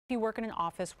you work in an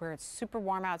office where it's super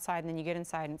warm outside and then you get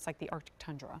inside and it's like the Arctic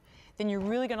tundra, then you're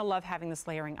really going to love having this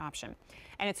layering option.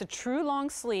 And it's a true long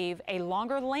sleeve, a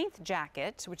longer length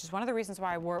jacket, which is one of the reasons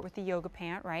why I wore it with the yoga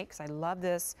pant, right? Because I love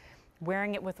this,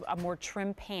 wearing it with a more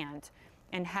trim pant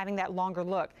and having that longer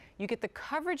look. You get the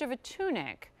coverage of a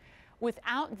tunic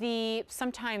without the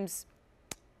sometimes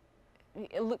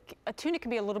a tunic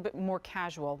can be a little bit more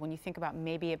casual when you think about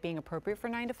maybe it being appropriate for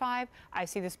 9 to 5. I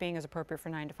see this being as appropriate for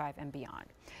 9 to 5 and beyond.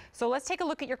 So let's take a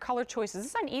look at your color choices.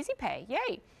 This is on Easy Pay,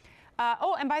 yay.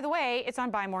 Oh, and by the way, it's on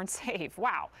Buy More and Save,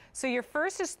 wow. So your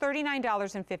first is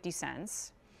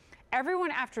 $39.50.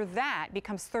 Everyone after that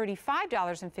becomes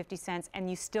 $35.50, and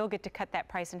you still get to cut that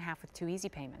price in half with 2 easy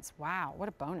payments. Wow, what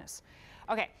a bonus.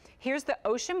 Okay, here's the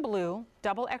Ocean Blue,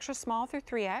 double extra small through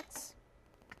 3X.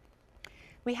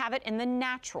 We have it in the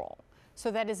natural.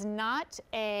 So that is not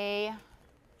a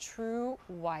true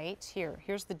white.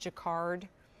 Here's the jacquard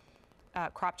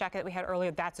crop jacket that we had earlier.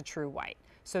 That's a true white.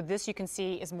 So this you can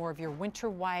see is more of your winter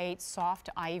white, soft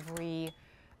ivory,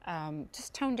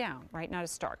 just toned down, right? Not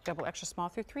as stark. Double extra small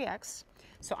through 3X.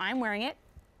 So I'm wearing it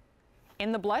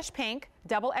in the blush pink.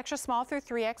 Double extra small through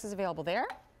 3X is available there.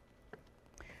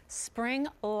 Spring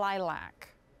lilac.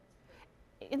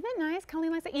 Isn't that nice?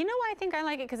 Colleen likes it. You know why I think I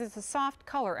like it? Because it's a soft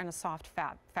color and a soft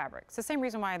fabric. It's the same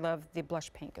reason why I love the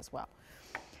blush pink as well.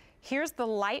 Here's the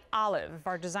light olive. If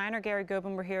our designer Gary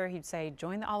Gobin were here, he'd say,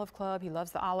 join the olive club. He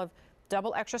loves the olive.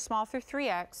 Double extra small through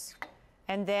 3X.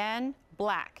 And then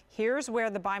black. Here's where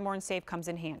the Buy More and Save comes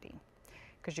in handy.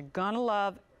 Because you're going to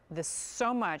love this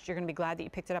so much, you're going to be glad that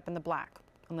you picked it up in the black.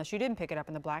 Unless you didn't pick it up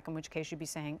in the black, in which case you'd be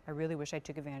saying, I really wish I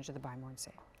took advantage of the Buy More and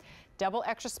Save. Double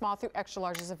extra small through extra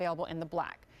large is available in the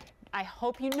black. I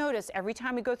hope you notice every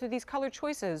time we go through these color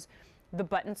choices, the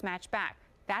buttons match back.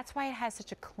 That's why it has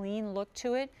such a clean look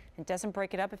to it. It doesn't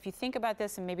break it up. If you think about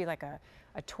this and maybe like a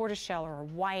tortoiseshell or a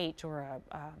white or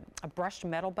a brushed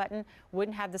metal button,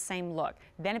 wouldn't have the same look.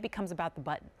 Then it becomes about the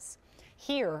buttons.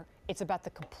 Here, it's about the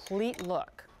complete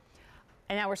look.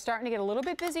 And now we're starting to get a little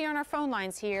bit busy on our phone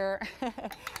lines here.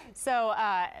 So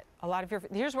a lot of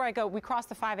here's where I go, we crossed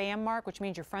the 5 a.m. mark, which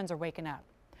means your friends are waking up.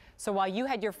 So while you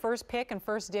had your first pick and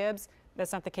first dibs,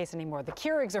 that's not the case anymore. The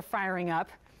Keurigs are firing up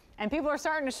and people are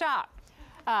starting to shop.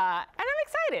 And I'm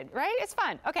excited, right? It's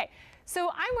fun. Okay, so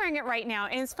I'm wearing it right now,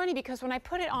 and it's funny because when I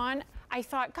put it on, I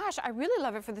thought, gosh, I really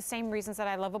love it for the same reasons that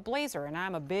I love a blazer, and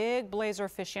I'm a big blazer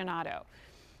aficionado.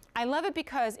 I love it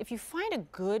because if you find a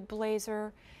good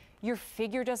blazer, your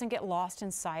figure doesn't get lost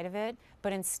inside of it,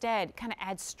 but instead kind of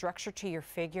adds structure to your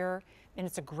figure, and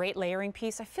it's a great layering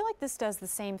piece. I feel like this does the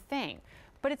same thing.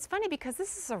 But it's funny because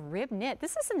this is a rib knit.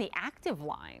 This is in the active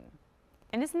line.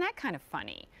 And isn't that kind of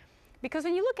funny? Because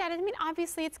when you look at it, I mean,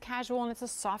 obviously it's casual and it's a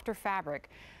softer fabric,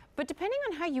 but depending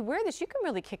on how you wear this, you can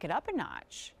really kick it up a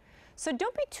notch. So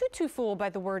don't be too fooled by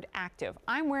the word active.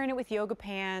 I'm wearing it with yoga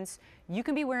pants. You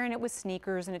can be wearing it with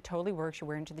sneakers and it totally works. You're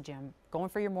wearing it to the gym, going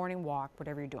for your morning walk,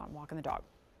 whatever you're doing, walking the dog.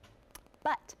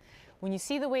 But when you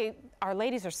see the way our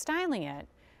ladies are styling it,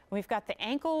 we've got the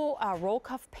ankle roll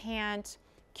cuff pant,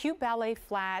 cute ballet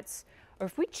flats, or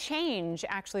if we change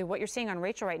actually what you're seeing on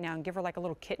Rachel right now and give her like a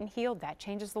little kitten heel, that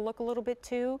changes the look a little bit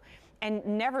too. And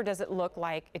never does it look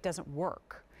like it doesn't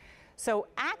work. So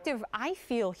active, I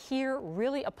feel here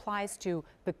really applies to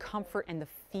the comfort and the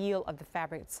feel of the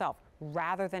fabric itself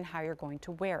rather than how you're going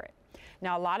to wear it.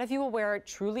 Now, a lot of you will wear it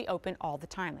truly open all the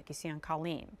time, like you see on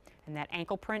Colleen. And that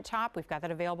ankle print top, we've got that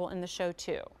available in the show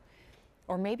too.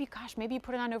 Or maybe, gosh, maybe you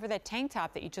put it on over that tank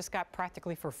top that you just got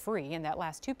practically for free in that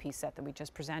last 2-piece set that we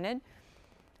just presented.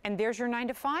 And there's your 9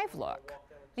 to 5 look.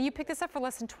 You pick this up for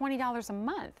less than $20 a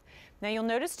month. Now you'll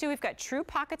notice too, we've got true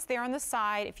pockets there on the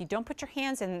side. If you don't put your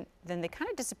hands in, then they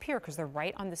kind of disappear because they're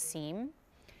right on the seam.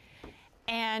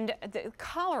 And the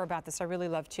collar about this I really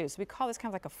love too. So we call this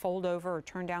kind of like a fold over or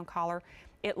turn down collar.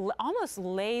 It almost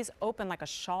lays open like a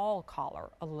shawl collar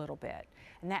a little bit.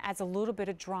 And that adds a little bit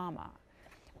of drama.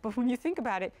 But when you think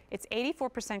about it, it's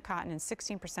 84% cotton and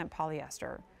 16%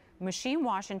 polyester. Machine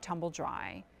wash and tumble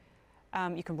dry.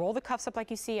 You can roll the cuffs up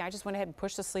like you see. I just went ahead and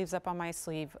pushed the sleeves up on my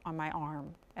sleeve, on my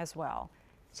arm as well.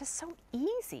 It's just so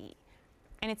easy.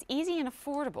 And it's easy and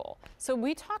affordable. So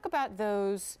we talk about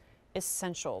those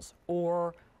essentials,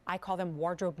 or I call them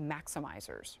wardrobe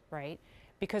maximizers, right?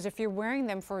 Because if you're wearing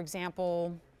them, for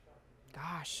example,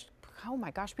 gosh, oh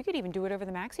my gosh, we could even do it over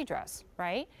the maxi dress,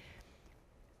 right?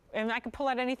 And I can pull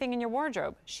out anything in your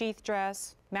wardrobe. Sheath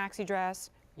dress, maxi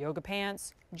dress, yoga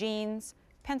pants, jeans,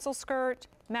 pencil skirt,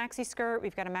 maxi skirt.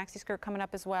 We've got a maxi skirt coming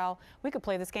up as well. We could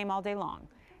play this game all day long.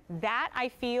 That, I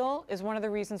feel, is one of the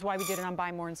reasons why we did it on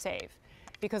Buy More and Save.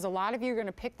 Because a lot of you are going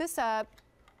to pick this up.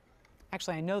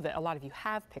 Actually, I know that a lot of you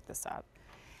have picked this up.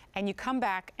 and you come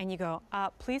back and you go,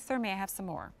 please sir, may I have some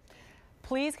more?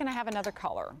 Please, can I have another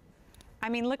color? I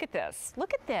mean, look at this,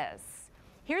 look at this.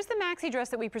 Here's the maxi dress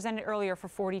that we presented earlier for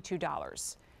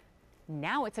 $42.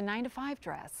 Now it's a 9-to-5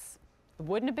 dress. It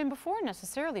wouldn't have been before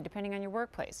necessarily, depending on your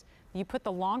workplace. You put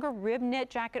the longer rib knit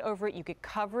jacket over it, you get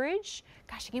coverage.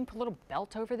 Gosh, you can put a little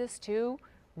belt over this too.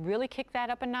 Really kick that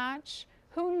up a notch.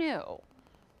 Who knew?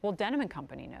 Well, Denim &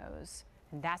 Company knows,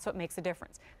 and that's what makes a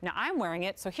difference. Now I'm wearing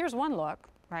it, so here's one look,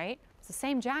 right? It's the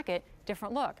same jacket,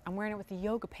 different look. I'm wearing it with the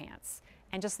yoga pants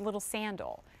and just a little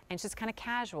sandal, and it's just kind of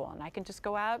casual, and I can just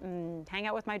go out and hang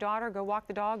out with my daughter, go walk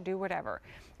the dog, do whatever.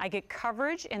 I get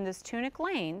coverage in this tunic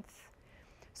length,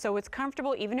 so it's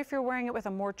comfortable even if you're wearing it with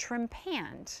a more trim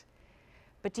pant.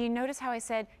 But do you notice how I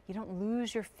said you don't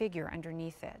lose your figure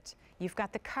underneath it? You've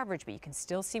got the coverage, but you can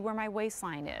still see where my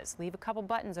waistline is. Leave a couple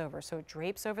buttons over so it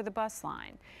drapes over the bust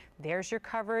line. There's your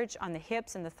coverage on the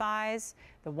hips and the thighs.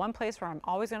 The one place where I'm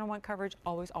always going to want coverage,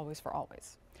 always, always for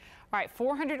always. All right,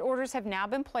 400 orders have now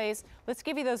been placed. Let's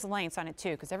give you those lengths on it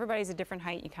too, because everybody's a different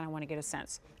height. You kind of want to get a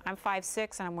sense. I'm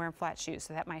 5'6" and I'm wearing flat shoes,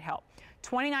 so that might help.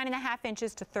 29.5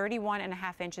 inches to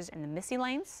 31.5 inches in the Missy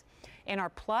lengths. In our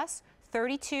plus,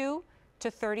 32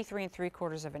 to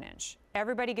 33.75 of an inch.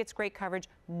 Everybody gets great coverage.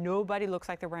 Nobody looks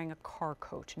like they're wearing a car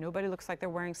coat. Nobody looks like they're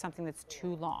wearing something that's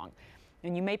too long.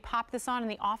 And you may pop this on in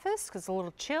the office because it's a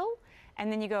little chill,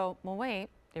 and then you go, well, wait,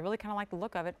 they really kind of like the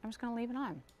look of it. I'm just going to leave it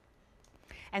on.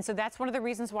 And so that's one of the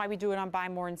reasons why we do it on Buy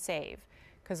More and Save,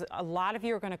 because a lot of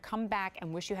you are going to come back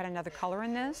and wish you had another color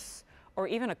in this, or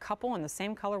even a couple in the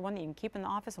same color, one that you can keep in the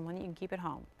office and one that you can keep at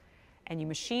home. And you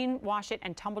machine wash it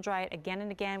and tumble dry it again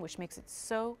and again, which makes it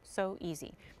so, so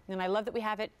easy. And I love that we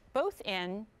have it both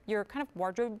in your kind of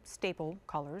wardrobe staple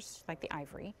colors, like the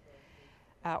ivory,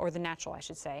 or the natural, I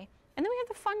should say. And then we have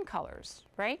the fun colors,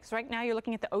 right? So right now you're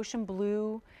looking at the ocean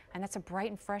blue, and that's a bright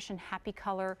and fresh and happy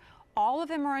color. All of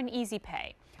them are on Easy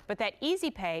Pay, but that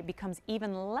Easy Pay becomes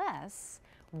even less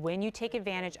when you take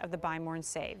advantage of the Buy More and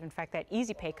Save. In fact, that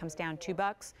Easy Pay comes down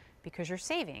 $2 because you're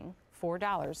saving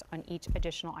 $4 on each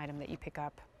additional item that you pick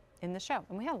up in the show.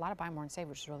 And we had a lot of Buy More and Save,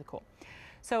 which is really cool.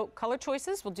 So color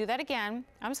choices, we'll do that again.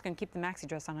 I'm just going to keep the maxi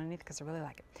dress on underneath because I really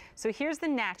like it. So here's the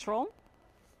natural.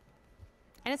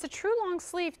 And it's a true long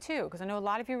sleeve too, because I know a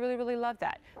lot of you really, really love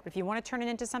that. But if you want to turn it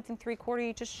into something 3/4,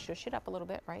 you just shush it up a little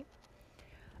bit, right?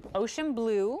 Ocean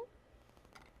blue.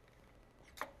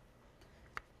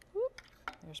 Oop.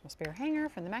 There's my spare hanger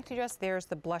from the maxi dress. There's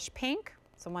the blush pink.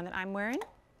 It's the one that I'm wearing.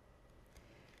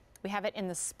 We have it in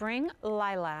the spring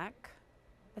lilac.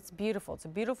 It's beautiful. It's a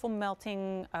beautiful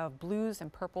melting of blues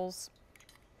and purples.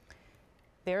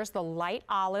 There's the light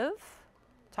olive.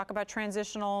 Talk about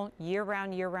transitional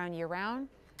year-round, year-round, year-round.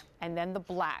 And then the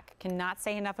black. Cannot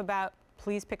say enough about,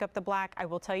 please pick up the black. I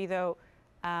will tell you though,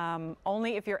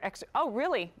 only if you're extra, oh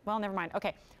really? Well, never mind.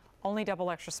 Okay, only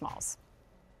double extra smalls.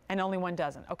 And only 1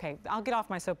 dozen. Okay, I'll get off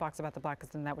my soapbox about the black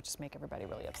because then that would just make everybody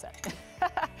really upset.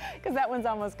 Because that one's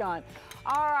almost gone.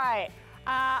 All right,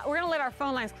 we're gonna let our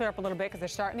phone lines clear up a little bit because they're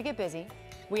starting to get busy.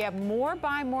 We have more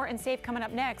Buy More and Save coming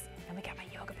up next. And we got my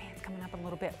yoga pants coming up in a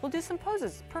little bit. We'll do some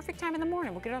poses. Perfect time in the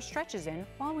morning. We'll get our stretches in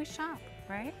while we shop,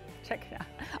 right? Check it out.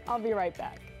 I'll be right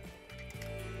back.